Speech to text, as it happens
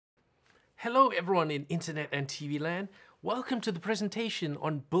Hello everyone in Internet and TV land. Welcome to the presentation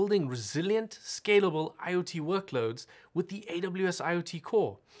on building resilient, scalable IoT workloads with the AWS IoT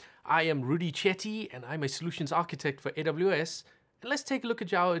Core. I am Rudy Chetty and I'm a solutions architect for AWS. And let's take a look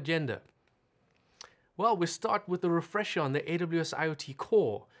at our agenda. Well, we'll start with a refresher on the AWS IoT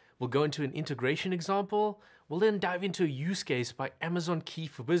Core. We'll go into an integration example. We'll then dive into a use case by Amazon Key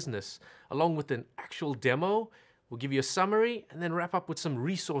for Business, along with an actual demo. We'll give you a summary and then wrap up with some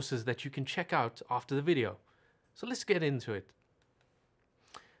resources that you can check out after the video. So let's get into it.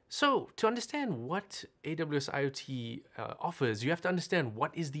 So to understand what AWS IoT offers, you have to understand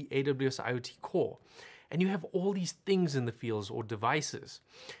what is the AWS IoT Core. And you have all these things in the fields or devices,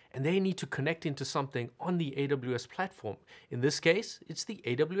 and they need to connect into something on the AWS platform. In this case, it's the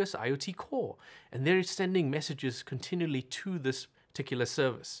AWS IoT Core, and they're sending messages continually to this particular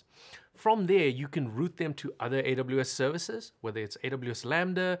service. From there, you can route them to other AWS services, whether it's AWS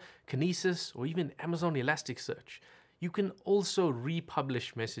Lambda, Kinesis, or even Amazon Elasticsearch. You can also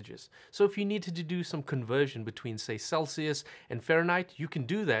republish messages. So if you needed to do some conversion between, say, Celsius and Fahrenheit, you can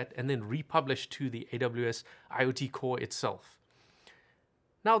do that and then republish to the AWS IoT Core itself.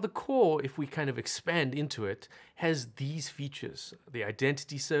 Now the core, if we kind of expand into it, has these features: the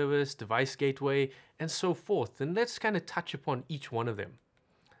identity service, device gateway, and so forth. And let's kind of touch upon each one of them.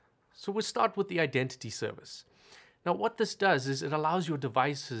 So we'll start with the identity service. Now what this does is it allows your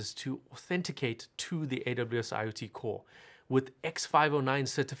devices to authenticate to the AWS IoT Core with X509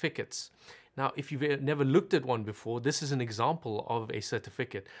 certificates. Now, if you've never looked at one before, this is an example of a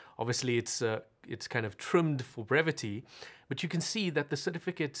certificate. Obviously, it's kind of trimmed for brevity, but you can see that the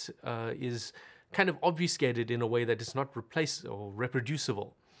certificate is kind of obfuscated in a way that is not replaceable or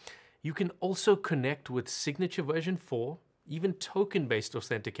reproducible. You can also connect with signature version 4, even token-based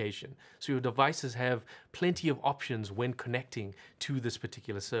authentication. So your devices have plenty of options when connecting to this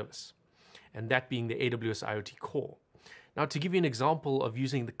particular service, and that being the AWS IoT Core. Now, to give you an example of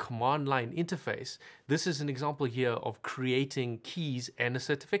using the command line interface, this is an example here of creating keys and a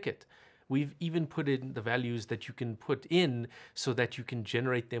certificate. We've even put in the values that you can put in so that you can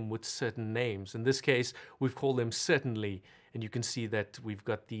generate them with certain names. In this case, we've called them certainly, and you can see that we've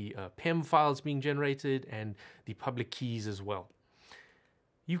got the PEM files being generated and the public keys as well.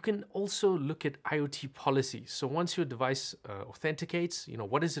 You can also look at IoT policies. So once your device authenticates,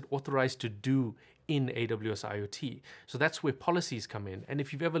 what is it authorized to do in AWS IoT? So that's where policies come in. And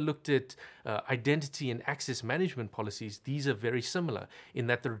if you've ever looked at identity and access management policies, these are very similar in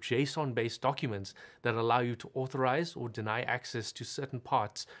that they're JSON-based documents that allow you to authorize or deny access to certain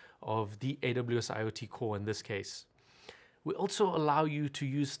parts of the AWS IoT Core in this case. We also allow you to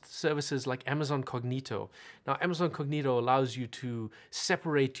use services like Amazon Cognito. Now, Amazon Cognito allows you to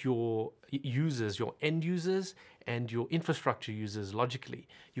separate your users, your end users, and your infrastructure users logically.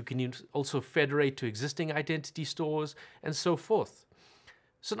 You can also federate to existing identity stores and so forth.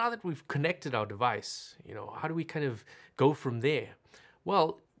 So now that we've connected our device, how do we kind of go from there?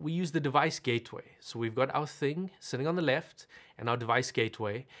 Well, we use the device gateway. So we've got our thing sitting on the left and our device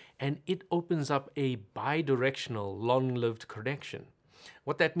gateway, and it opens up a bi-directional long-lived connection.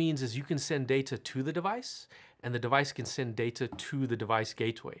 What that means is you can send data to the device and the device can send data to the device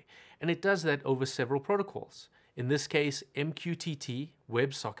gateway. And it does that over several protocols. In this case, MQTT,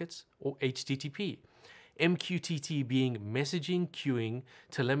 WebSockets, or HTTP. MQTT being messaging, queuing,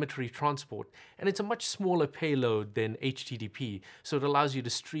 telemetry transport, and it's a much smaller payload than HTTP, so it allows you to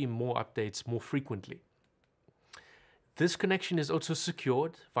stream more updates more frequently. This connection is also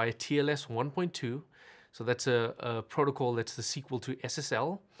secured via TLS 1.2, so that's a protocol that's the sequel to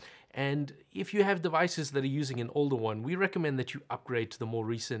SSL, and if you have devices that are using an older one, we recommend that you upgrade to the more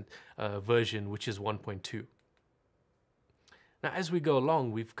recent version, which is 1.2. Now, as we go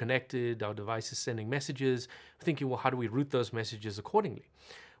along, we've connected, our device is sending messages. We're thinking, well, how do we route those messages accordingly?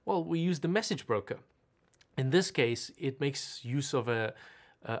 Well, we use the message broker. In this case, it makes use of a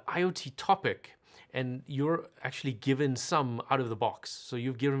IoT topic, and you're actually given some out of the box. So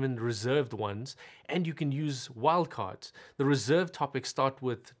you've given reserved ones, and you can use wildcards. The reserved topics start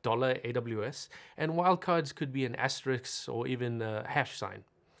with $AWS, and wildcards could be an asterisk or even a hash sign.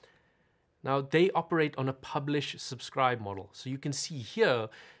 Now, they operate on a publish-subscribe model. So you can see here,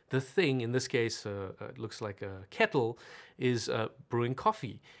 the thing, in this case, it looks like a kettle, is brewing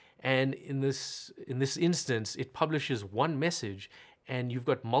coffee. And in this instance, it publishes one message, and you've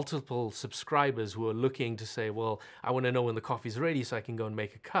got multiple subscribers who are looking to say, well, I want to know when the coffee's ready so I can go and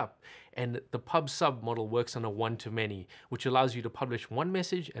make a cup. And the pub-sub model works on a one-to-many, which allows you to publish one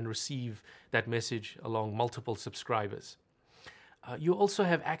message and receive that message along multiple subscribers. You also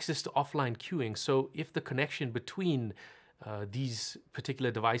have access to offline queuing. So if the connection between these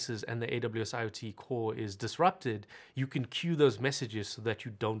particular devices and the AWS IoT core is disrupted, you can queue those messages so that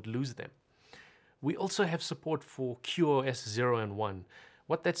you don't lose them. We also have support for QoS 0 and 1.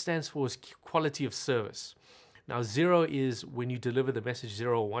 What that stands for is quality of service. Now, 0 is when you deliver the message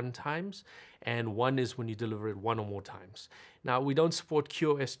 0 or 1 times, and 1 is when you deliver it 1 or more times. Now, we don't support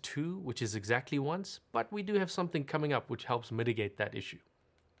QoS 2, which is exactly once, but we do have something coming up which helps mitigate that issue.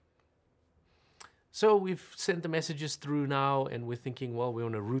 So we've sent the messages through now, and we're thinking, well, we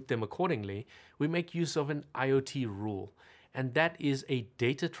want to route them accordingly. We make use of an IoT rule, and that is a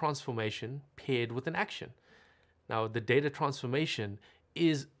data transformation paired with an action. Now, the data transformation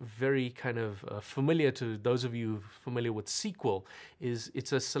is very kind of familiar to those of you familiar with SQL.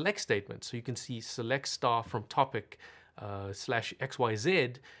 It's a select statement. So you can see select star from topic slash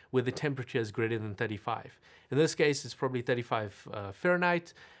XYZ where the temperature is greater than 35. In this case, it's probably 35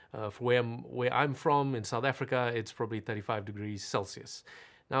 Fahrenheit. For where I'm from in South Africa, it's probably 35 degrees Celsius.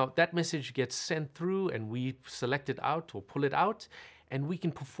 Now that message gets sent through and we select it out or pull it out, and we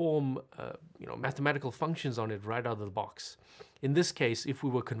can perform mathematical functions on it right out of the box. In this case, if we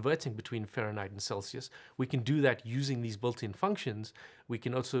were converting between Fahrenheit and Celsius, we can do that using these built-in functions. We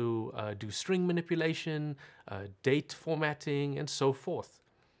can also do string manipulation, date formatting, and so forth.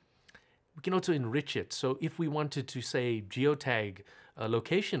 We can also enrich it. So if we wanted to, say, geotag a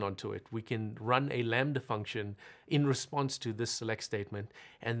location onto it, we can run a Lambda function in response to this select statement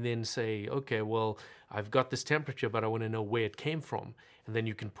and then say, okay, well, I've got this temperature, but I want to know where it came from. And then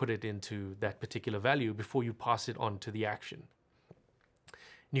you can put it into that particular value before you pass it on to the action.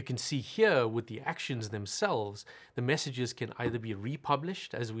 And you can see here with the actions themselves, the messages can either be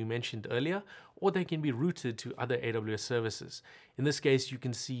republished, as we mentioned earlier, or they can be routed to other AWS services. In this case, you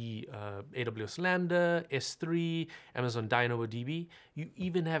can see AWS Lambda, S3, Amazon DynamoDB. You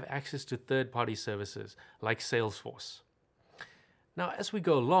even have access to third-party services like Salesforce. Now, as we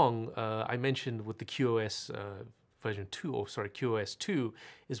go along, I mentioned with the QoS version 2, or sorry, QoS 2,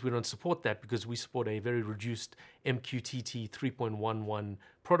 is we don't support that because we support a very reduced MQTT 3.11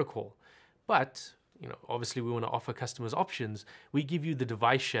 protocol. But, obviously we want to offer customers options. We give you the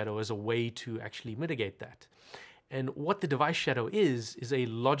device shadow as a way to actually mitigate that. And what the device shadow is a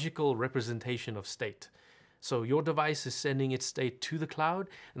logical representation of state. So your device is sending its state to the cloud,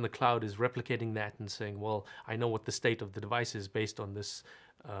 and the cloud is replicating that and saying, well, I know what the state of the device is based on this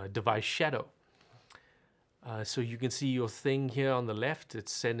device shadow. So you can see your thing here on the left,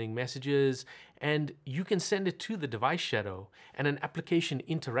 it's sending messages, and you can send it to the device shadow, and an application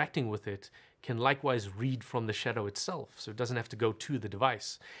interacting with it can likewise read from the shadow itself, so it doesn't have to go to the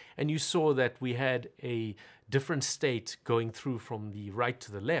device. And you saw that we had a different state going through from the right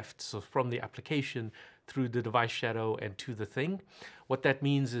to the left, so from the application through the device shadow and to the thing. What that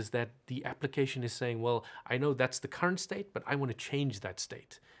means is that the application is saying, well, I know that's the current state, but I want to change that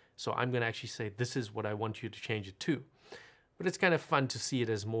state. So I'm going to actually say, this is what I want you to change it to. But it's kind of fun to see it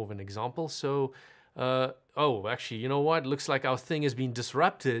as more of an example. So, oh, actually, you know what? Looks like our thing has been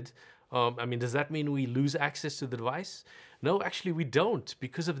disrupted. Does that mean we lose access to the device? No, actually we don't.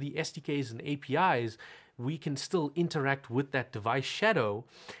 Because of the SDKs and APIs, we can still interact with that device shadow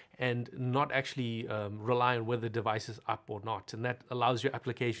and not actually rely on whether the device is up or not. And that allows your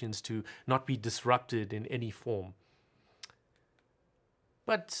applications to not be disrupted in any form.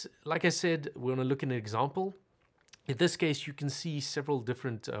 But like I said, we're going to look at an example. In this case, you can see several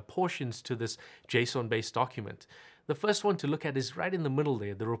different portions to this JSON-based document. The first one to look at is right in the middle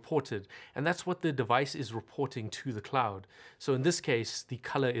there, the reported, and that's what the device is reporting to the cloud. So in this case, the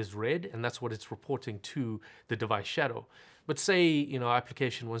color is red, and that's what it's reporting to the device shadow. But say, our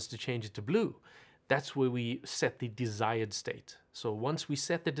application wants to change it to blue. That's where we set the desired state. So once we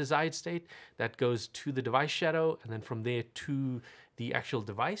set the desired state, that goes to the device shadow, and then from there to the actual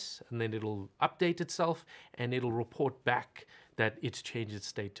device, and then it'll update itself, and it'll report back that it's changed its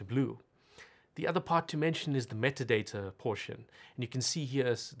state to blue. The other part to mention is the metadata portion. And you can see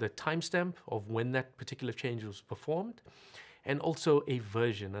here the timestamp of when that particular change was performed, and also a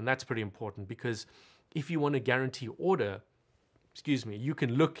version. And that's pretty important because if you want to guarantee order, you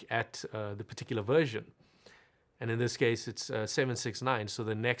can look at the particular version. And in this case, it's 769. So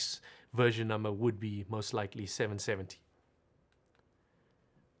the next version number would be most likely 770.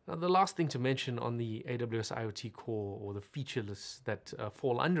 Now, the last thing to mention on the AWS IoT Core, or the feature lists that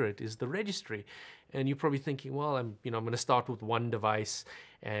fall under it, is the registry. And you're probably thinking, well, I'm going to start with one device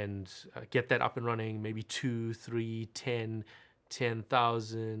and get that up and running, maybe 2, 3, 10,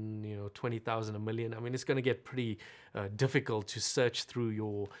 10,000, 20,000, a million. It's going to get pretty difficult to search through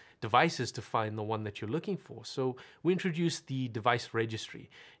your devices to find the one that you're looking for. So we introduced the device registry.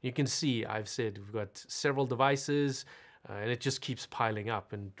 You can see I've said we've got several devices. and it just keeps piling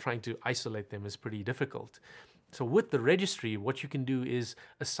up, and trying to isolate them is pretty difficult. So with the registry, what you can do is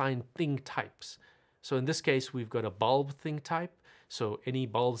assign thing types. So in this case, we've got a bulb thing type. So any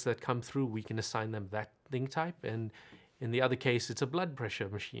bulbs that come through, we can assign them that thing type. And in the other case, it's a blood pressure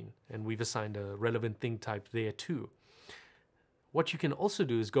machine, and we've assigned a relevant thing type there too. What you can also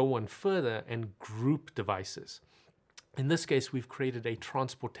do is go one further and group devices. In this case, we've created a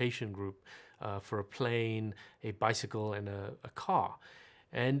transportation group for a plane, a bicycle, and a car.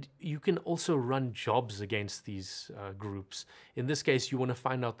 And you can also run jobs against these groups. In this case, you want to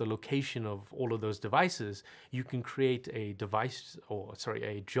find out the location of all of those devices. You can create a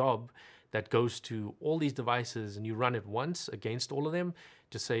a job that goes to all these devices, and you run it once against all of them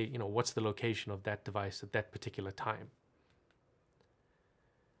to say, what's the location of that device at that particular time.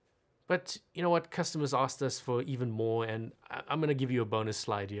 But you know what? Customers asked us for even more, and I'm going to give you a bonus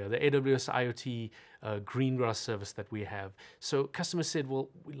slide here. The AWS IoT Greengrass service that we have. So customers said, well,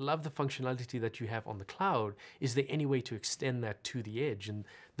 we love the functionality that you have on the cloud. Is there any way to extend that to the edge? And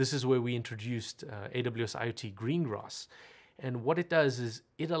this is where we introduced AWS IoT Greengrass. And what it does is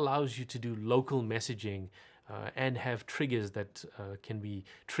it allows you to do local messaging and have triggers that can be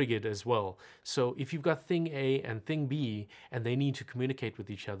triggered as well. So if you've got thing A and thing B and they need to communicate with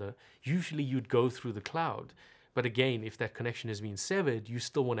each other, usually you'd go through the cloud. But again, if that connection has been severed, you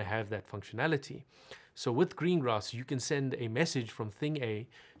still want to have that functionality. So with Greengrass, you can send a message from thing A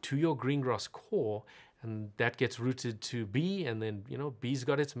to your Greengrass core, and that gets routed to B, and then B's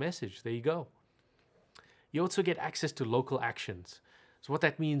got its message. There you go. You also get access to local actions. So what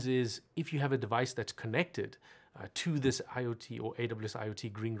that means is if you have a device that's connected to this IoT or AWS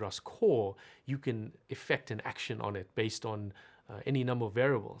IoT Greengrass core, you can effect an action on it based on any number of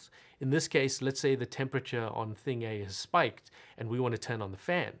variables. In this case, let's say the temperature on thing A has spiked and we want to turn on the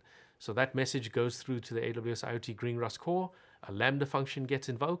fan. So that message goes through to the AWS IoT Greengrass core, a Lambda function gets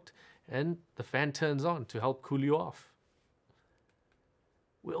invoked, and the fan turns on to help cool you off.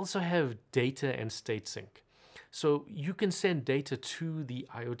 We also have data and state sync. So you can send data to the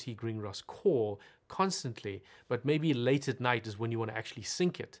IoT Greengrass core constantly, but maybe late at night is when you want to actually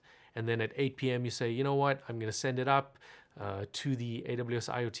sync it. And then at 8 p.m. you say, you know what, I'm going to send it up to the AWS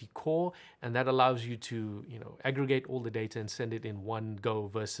IoT core, and that allows you to aggregate all the data and send it in one go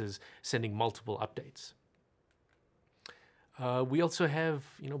versus sending multiple updates. We also have,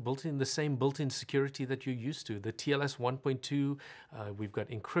 built-in the same built-in security that you're used to. The TLS 1.2, we've got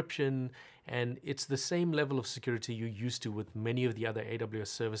encryption, and it's the same level of security you're used to with many of the other AWS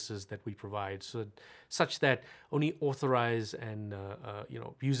services that we provide, so such that only authorized and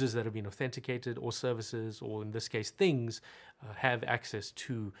users that have been authenticated, or services, or in this case things, have access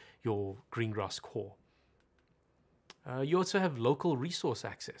to your Greengrass core. You also have local resource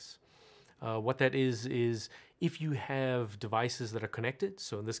access. What that is if you have devices that are connected,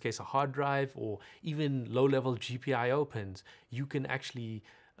 so in this case a hard drive or even low-level GPIO pins, you can actually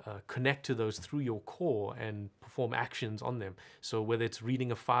connect to those through your core and perform actions on them. So whether it's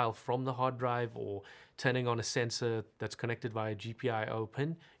reading a file from the hard drive or turning on a sensor that's connected via GPIO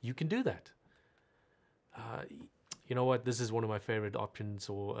pin, you can do that. You know what, this is one of my favorite options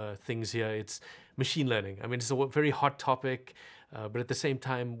or things here. It's machine learning. I mean, it's a very hot topic, but at the same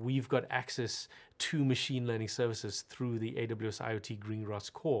time, we've got access to machine learning services through the AWS IoT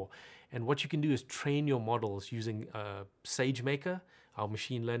Greengrass core. And what you can do is train your models using SageMaker, our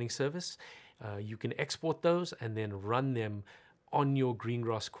machine learning service. You can export those and then run them on your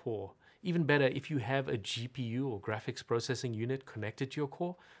Greengrass core. Even better, if you have a GPU or graphics processing unit connected to your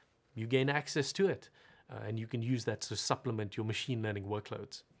core, you gain access to it. And you can use that to supplement your machine learning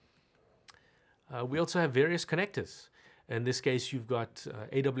workloads. We also have various connectors. In this case, you've got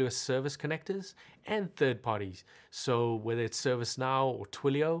AWS service connectors and third parties. So whether it's ServiceNow or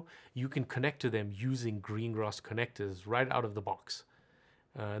Twilio, you can connect to them using Greengrass connectors right out of the box.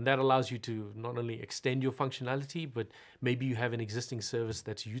 And that allows you to not only extend your functionality, but maybe you have an existing service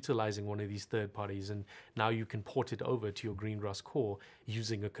that's utilizing one of these third parties, and now you can port it over to your Greengrass core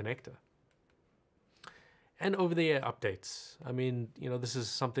using a connector. And over-the-air updates. I mean, this is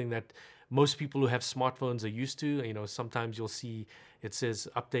something that most people who have smartphones are used to. Sometimes you'll see it says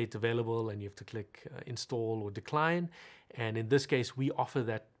update available and you have to click install or decline. And in this case, we offer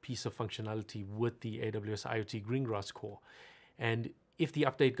that piece of functionality with the AWS IoT Greengrass core. And if the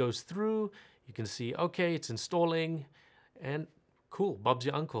update goes through, you can see, okay, it's installing, and cool, Bob's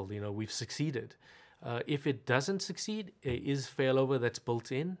your uncle, we've succeeded. If it doesn't succeed, it is failover that's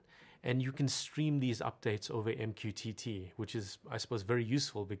built in. And you can stream these updates over MQTT, which is, I suppose, very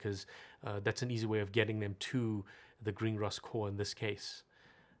useful because that's an easy way of getting them to the Greengrass core in this case.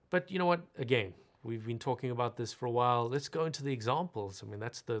 But you know what? Again, we've been talking about this for a while. Let's go into the examples. I mean,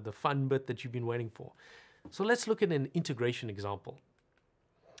 that's the fun bit that you've been waiting for. So let's look at an integration example.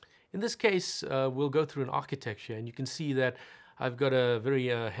 In this case, we'll go through an architecture, and you can see that I've got a very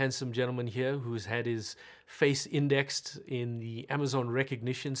handsome gentleman here who's had his face indexed in the Amazon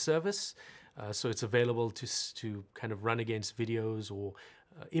Rekognition service. So it's available to kind of run against videos or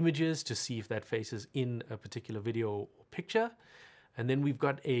images to see if that face is in a particular video or picture. And then we've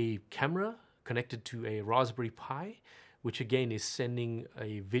got a camera connected to a Raspberry Pi, which again is sending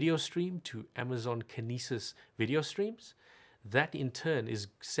a video stream to Amazon Kinesis video streams. That in turn is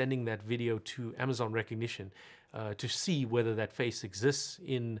sending that video to Amazon Rekognition to see whether that face exists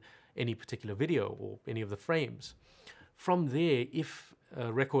in any particular video or any of the frames. From there, if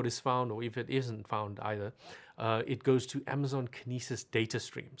a record is found or if it isn't found either, it goes to Amazon Kinesis data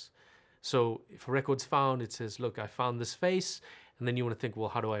streams. So if a record's found, it says, look, I found this face, and then you want to think, well,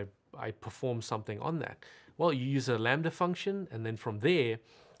 how do I perform something on that? Well, you use a Lambda function, and then from there,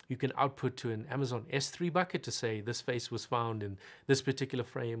 you can output to an Amazon S3 bucket to say this face was found in this particular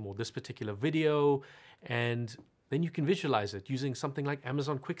frame or this particular video, and then you can visualize it using something like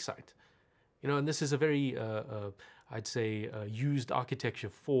Amazon QuickSight. You know, and this is a very, I'd say, used architecture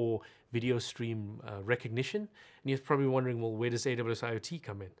for video stream recognition. And you're probably wondering, well, where does AWS IoT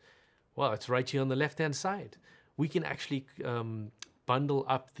come in? Well, it's right here on the left-hand side. We can actually bundle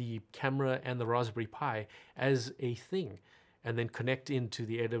up the camera and the Raspberry Pi as a thing and then connect into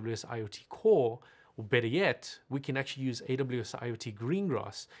the AWS IoT core, or better yet, we can actually use AWS IoT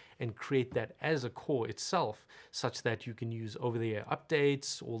Greengrass and create that as a core itself, such that you can use over-the-air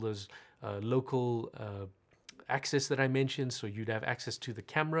updates, all those local access that I mentioned, so you'd have access to the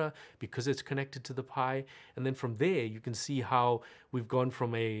camera because it's connected to the Pi. And then from there, you can see how we've gone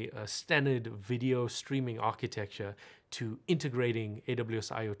from a standard video streaming architecture to integrating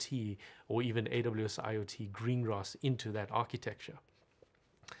AWS IoT or even AWS IoT Greengrass into that architecture.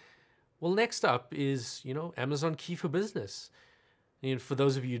 Well, next up is, Amazon Key for Business. For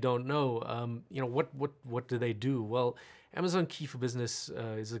those of you who don't know, what do they do? Well, Amazon Key for Business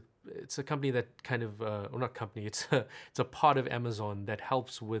it's a company that kind of, or not company, it's a part of Amazon that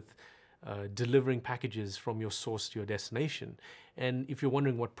helps with delivering packages from your source to your destination. And if you're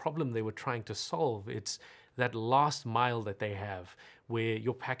wondering what problem they were trying to solve, it's that last mile that they have, where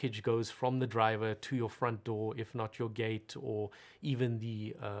your package goes from the driver to your front door, if not your gate, or even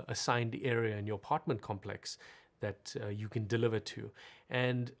the assigned area in your apartment complex that you can deliver to.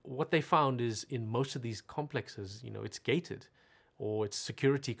 And what they found is in most of these complexes, it's gated or it's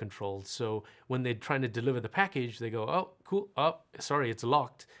security controlled. So when they're trying to deliver the package, they go, oh, cool, oh, sorry, it's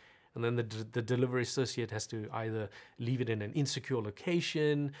locked. And then the delivery associate has to either leave it in an insecure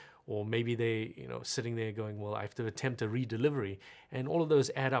location, or maybe they, sitting there going, well, I have to attempt a redelivery. And all of those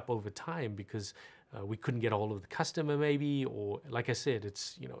add up over time because we couldn't get a hold of the customer maybe, or like I said,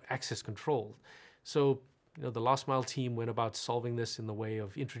 it's, access controlled. So, the last mile team went about solving this in the way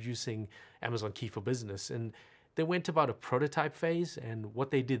of introducing Amazon Key for Business. And they went about a prototype phase. And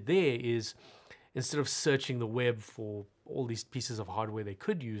what they did there is, instead of searching the web for all these pieces of hardware they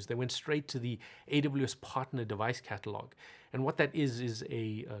could use, they went straight to the AWS Partner Device Catalog. And what that is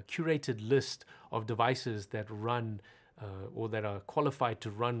a curated list of devices that run or that are qualified to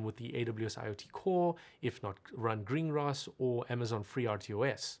run with the AWS IoT Core, if not run Greengrass or Amazon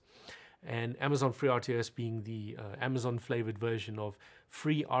FreeRTOS. And Amazon FreeRTOS being the Amazon-flavored version of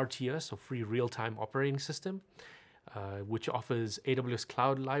FreeRTOS, or Free Real-Time Operating System, which offers AWS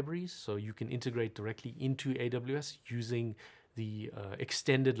Cloud libraries, so you can integrate directly into AWS using the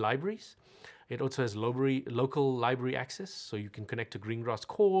extended libraries. It also has local library access, so you can connect to Greengrass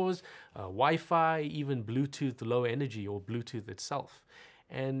cores, Wi-Fi, even Bluetooth Low Energy or Bluetooth itself.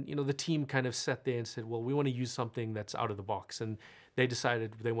 And the team kind of sat there and said, well, we want to use something that's out of the box. And they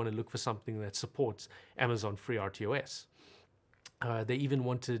decided they want to look for something that supports Amazon FreeRTOS. They even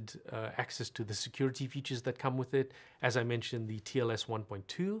wanted access to the security features that come with it. As I mentioned, the TLS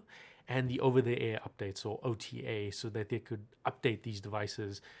 1.2 and the over-the-air updates, or OTA, so that they could update these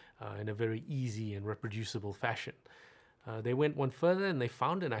devices in a very easy and reproducible fashion. They went one further and they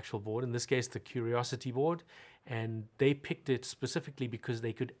found an actual board, in this case the Curiosity board, and they picked it specifically because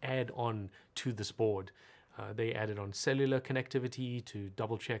they could add on to this board. They added on cellular connectivity to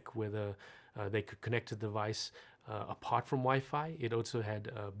double check whether they could connect to the device apart from Wi-Fi. It also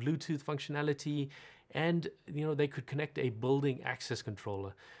had Bluetooth functionality, and they could connect a building access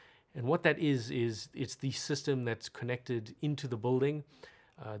controller. And what that is it's the system that's connected into the building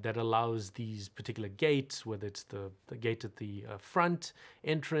that allows these particular gates, whether it's the gate at the front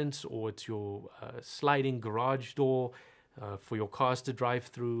entrance or it's your sliding garage door for your cars to drive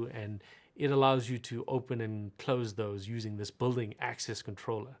through, and it allows you to open and close those using this building access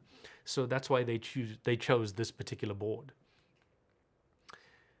controller. So that's why they chose this particular board.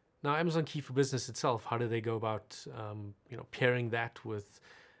 Now, Amazon Key for Business itself, how do they go about pairing that with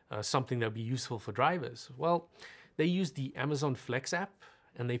something that would be useful for drivers? Well, they use the Amazon Flex app,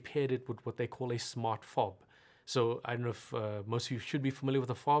 and they paired it with what they call a smart fob. So I don't know if most of you should be familiar with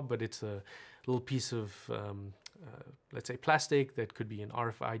a fob, but it's a little piece of, let's say, plastic that could be an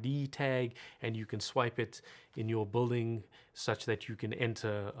RFID tag, and you can swipe it in your building such that you can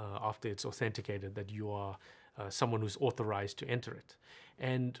enter after it's authenticated that you are someone who's authorized to enter it.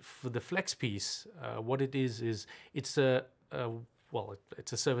 And for the Flex piece, what it is it's it's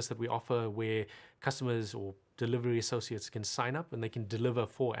a service that we offer where customers or delivery associates can sign up and they can deliver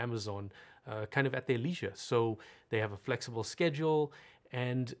for Amazon kind of at their leisure. So they have a flexible schedule,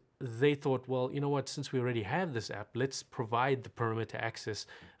 and they thought, well, you know what, since we already have this app, let's provide the perimeter access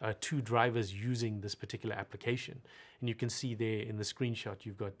to drivers using this particular application. And you can see there in the screenshot,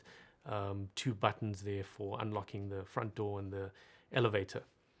 you've got two buttons there for unlocking the front door and the elevator.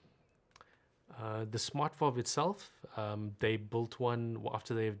 The smart fob itself, they built one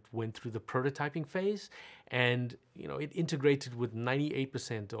after they went through the prototyping phase, and it integrated with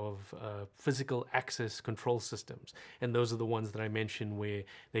 98% of physical access control systems, and those are the ones that I mentioned where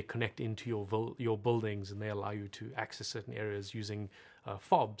they connect into your buildings and they allow you to access certain areas using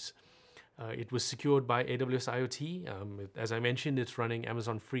fobs. It was secured by AWS IoT. As I mentioned, it's running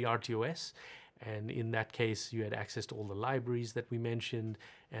Amazon FreeRTOS. And in that case, you had access to all the libraries that we mentioned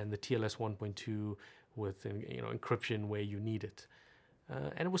and the TLS 1.2 with encryption where you need it.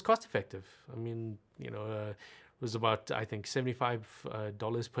 And it was cost effective. I mean, it was about, I think,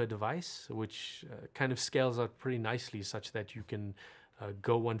 $75 per device, which kind of scales out pretty nicely such that you can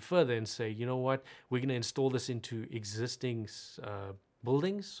go one further and say, you know what, we're going to install this into existing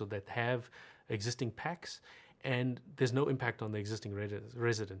buildings so that have existing packs, and there's no impact on the existing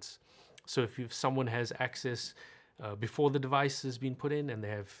residents. So if someone has access before the device has been put in, and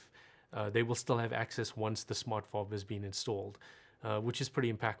they will still have access once the smart fob has been installed, which is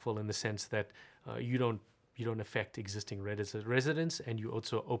pretty impactful in the sense that you don't affect existing residents, and you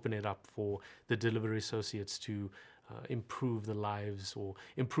also open it up for the delivery associates to improve the lives or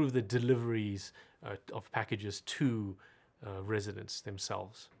improve the deliveries of packages to residents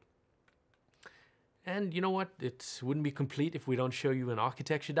themselves. And you know what? It wouldn't be complete if we don't show you an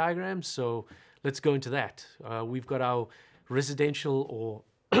architecture diagram. So let's go into that. We've got our residential or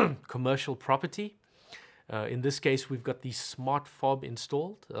commercial property. In this case, we've got the smart fob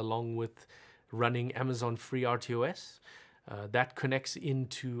installed along with running Amazon FreeRTOS. That connects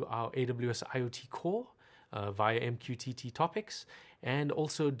into our AWS IoT core via MQTT topics, and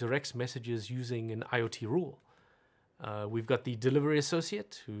also directs messages using an IoT rule. We've got the delivery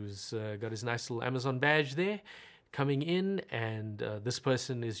associate who's got his nice little Amazon badge there coming in, and this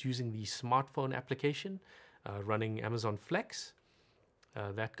person is using the smartphone application running Amazon Flex.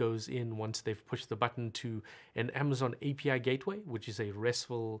 That goes in once they've pushed the button to an Amazon API gateway, which is a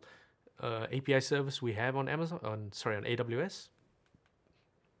RESTful API service we have on AWS.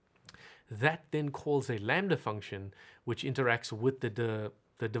 That then calls a Lambda function, which interacts with the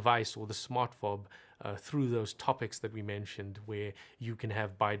device or the smart fob through those topics that we mentioned where you can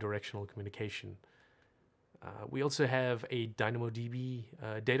have bi-directional communication. We also have a DynamoDB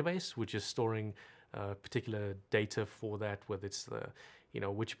database, which is storing particular data for that, whether it's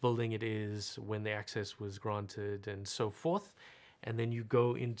which building it is, when the access was granted, and so forth. And then you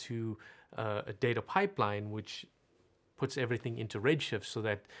go into a data pipeline, which puts everything into Redshift so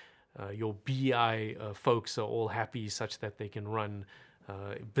that your BI folks are all happy such that they can run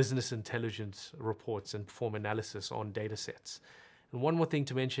business intelligence reports and perform analysis on data sets. And one more thing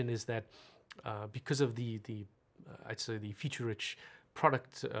to mention is that because of I'd say the feature-rich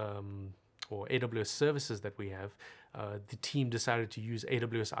product or AWS services that we have, the team decided to use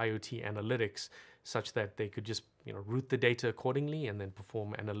AWS IoT Analytics such that they could just route the data accordingly and then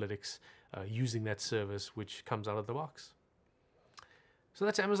perform analytics using that service which comes out of the box. So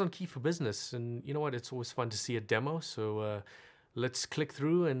that's Amazon Key for Business, and you know what? It's always fun to see a demo. So let's click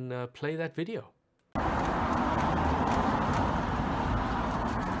through and play that video.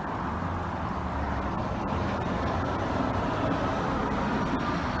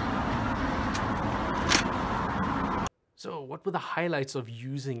 So what were the highlights of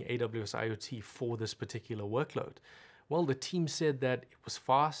using AWS IoT for this particular workload? Well, the team said that it was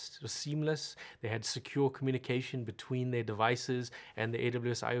fast, it was seamless, they had secure communication between their devices and the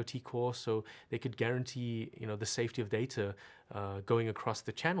AWS IoT core, so they could guarantee the safety of data going across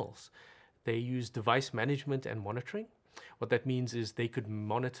the channels. They used device management and monitoring, What that means is they could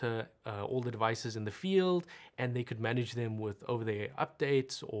monitor all the devices in the field, and they could manage them with over-the-air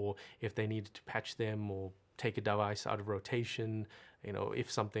updates, or if they needed to patch them or take a device out of rotation, if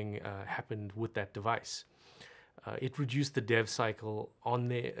something happened with that device. It reduced the dev cycle on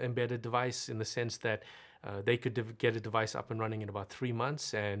the embedded device in the sense that they could get a device up and running in about 3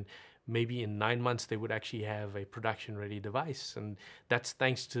 months, and maybe in 9 months they would actually have a production-ready device. And that's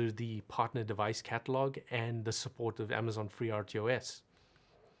thanks to the partner device catalog and the support of Amazon FreeRTOS.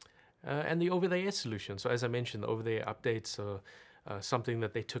 And the over-the-air solution. So as I mentioned, the over-the-air updates are something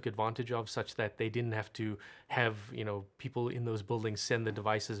that they took advantage of, such that they didn't have to have people in those buildings send the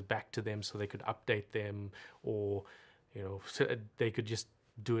devices back to them so they could update them, or so they could just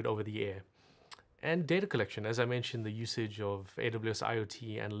do it over the air. And data collection, as I mentioned, the usage of AWS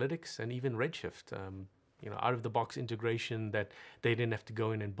IoT Analytics and even Redshift, out-of-the-box integration that they didn't have to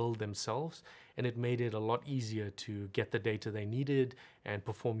go in and build themselves, and it made it a lot easier to get the data they needed and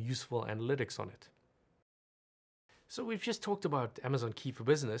perform useful analytics on it. So we've just talked about Amazon Key for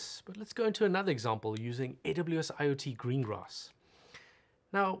Business, but let's go into another example using AWS IoT Greengrass.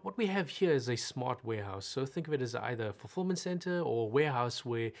 Now, what we have here is a smart warehouse. So think of it as either a fulfillment center or a warehouse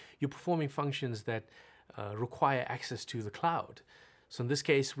where you're performing functions that require access to the cloud. So in this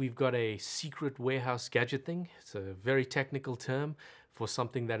case, we've got a secret warehouse gadget thing. It's a very technical term for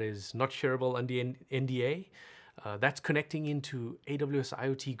something that is not shareable under NDA. That's connecting into AWS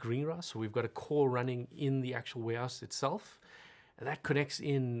IoT Greengrass. So we've got a core running in the actual warehouse itself. And that connects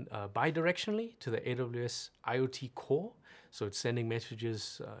in bidirectionally to the AWS IoT core. So it's sending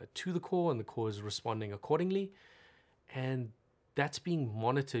messages to the core, and the core is responding accordingly. And that's being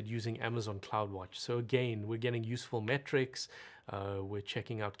monitored using Amazon CloudWatch. So again, we're getting useful metrics. We're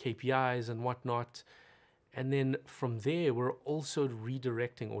checking out KPIs and whatnot. And then from there, we're also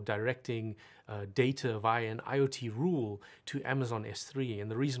redirecting or directing data via an IoT rule to Amazon S3.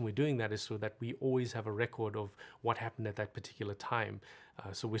 And the reason we're doing that is so that we always have a record of what happened at that particular time.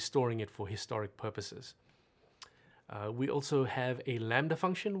 So we're storing it for historic purposes. We also have a Lambda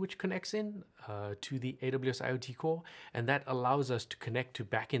function which connects in to the AWS IoT core, and that allows us to connect to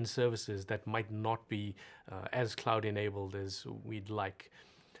backend services that might not be as cloud enabled as we'd like.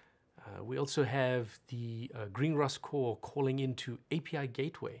 We also have the Greengrass core calling into API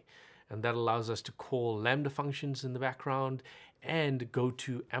Gateway, and that allows us to call Lambda functions in the background and go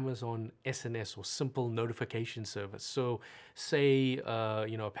to Amazon SNS, or Simple Notification Service. So say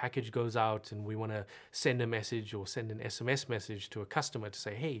a package goes out and we want to send a message or send an SMS message to a customer to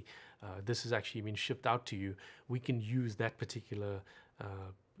say, hey, this has actually been shipped out to you. We can use that particular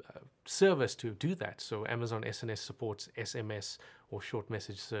service to do that. So Amazon SNS supports SMS, or short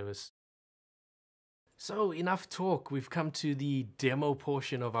message service. So enough talk. We've come to the demo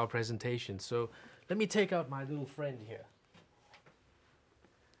portion of our presentation. So let me take out my little friend here.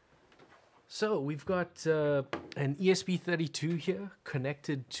 So we've got an ESP32 here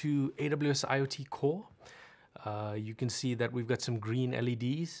connected to AWS IoT Core. You can see that we've got some green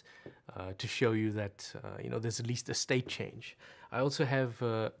LEDs to show you that there's at least a state change. I also have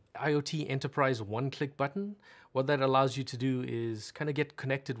IoT Enterprise one-click button. What that allows you to do is kind of get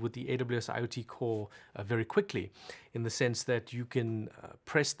connected with the AWS IoT Core very quickly, in the sense that you can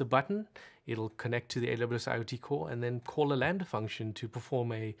press the button, it'll connect to the AWS IoT Core, and then call a Lambda function to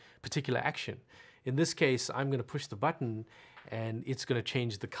perform a particular action. In this case, I'm going to push the button, and it's going to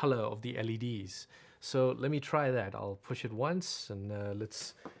change the color of the LEDs. So let me try that. I'll push it once, and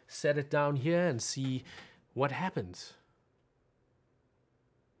let's set it down here and see what happens.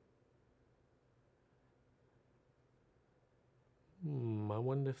 I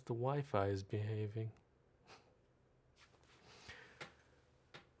wonder if the Wi-Fi is behaving.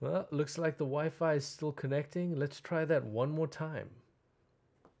 Well, looks like the Wi-Fi is still connecting. Let's try that one more time.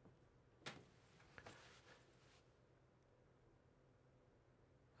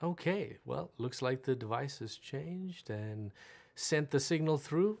 Okay, well, looks like the device has changed and sent the signal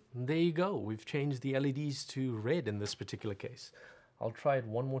through. And there you go. We've changed the LEDs to red in this particular case. I'll try it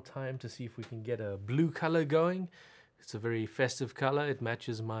one more time to see if we can get a blue color going. It's a very festive color. It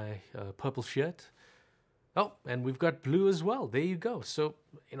matches my purple shirt. Oh, and we've got blue as well. There you go. So,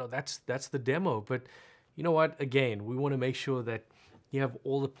 that's the demo. But you know what? Again, we want to make sure that you have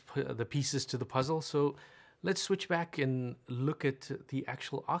all the pieces to the puzzle. So let's switch back and look at the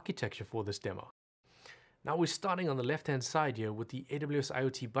actual architecture for this demo. Now we're starting on the left-hand side here with the AWS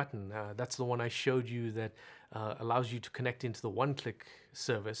IoT button. That's the one I showed you that allows you to connect into the one-click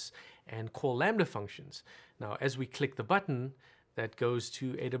service and call Lambda functions. Now, as we click the button, that goes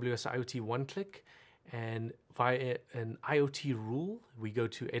to AWS IoT one-click, and via an IoT rule, we go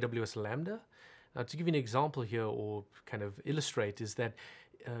to AWS Lambda. Now, to give you an example here or kind of illustrate is that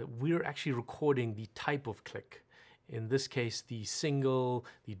we're actually recording the type of click. In this case, the single,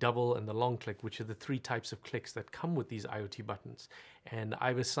 the double, and the long click, which are the three types of clicks that come with these IoT buttons. And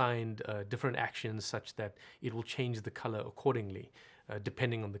I've assigned different actions such that it will change the color accordingly,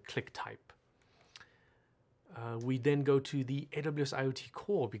 depending on the click type. We then go to the AWS IoT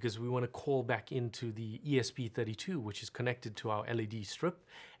Core because we want to call back into the ESP32, which is connected to our LED strip.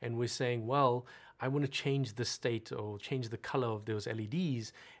 And we're saying, well, I want to change the state or change the color of those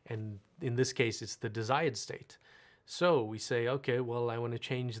LEDs. And in this case, it's the desired state. So we say, okay, well, I want to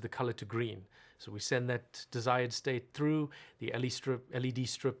change the color to green. So we send that desired state through, the LED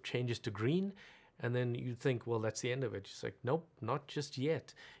strip changes to green, and then you think, well, that's the end of it. It's like, nope, not just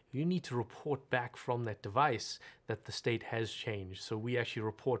yet. You need to report back from that device that the state has changed. So we actually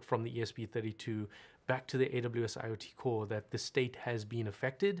report from the ESP32 back to the AWS IoT Core that the state has been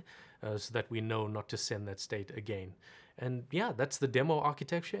affected so that we know not to send that state again. And yeah, that's the demo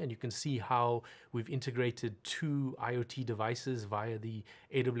architecture, and you can see how we've integrated two IoT devices via the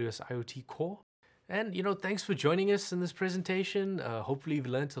AWS IoT Core. And thanks for joining us in this presentation. Hopefully you've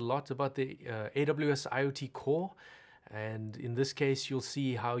learned a lot about the AWS IoT Core. And in this case, you'll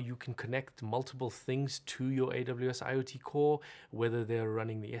see how you can connect multiple things to your AWS IoT Core, whether they're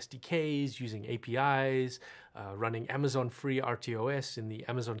running the SDKs, using APIs, running Amazon free RTOS in the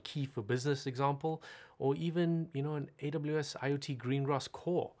Amazon Key for Business example, or even an AWS IoT Greengrass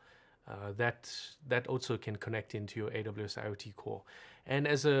Core that also can connect into your AWS IoT Core. And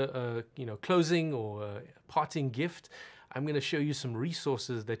as a closing or a parting gift, I'm going to show you some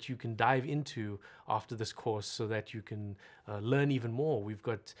resources that you can dive into after this course so that you can learn even more. We've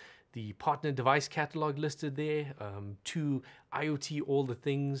got the partner device catalog listed there, 2 IoT All the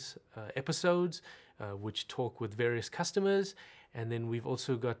Things episodes, which talk with various customers. And then we've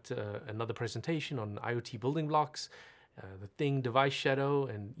also got another presentation on IoT building blocks, the Thing device shadow,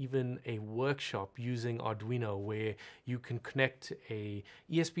 and even a workshop using Arduino where you can connect a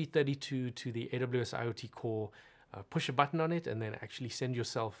ESP32 to the AWS IoT Core, push a button on it, and then actually send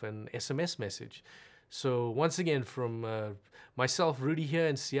yourself an SMS message. So once again, from myself, Rudy here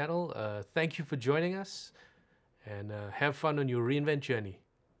in Seattle, thank you for joining us, and have fun on your reInvent journey.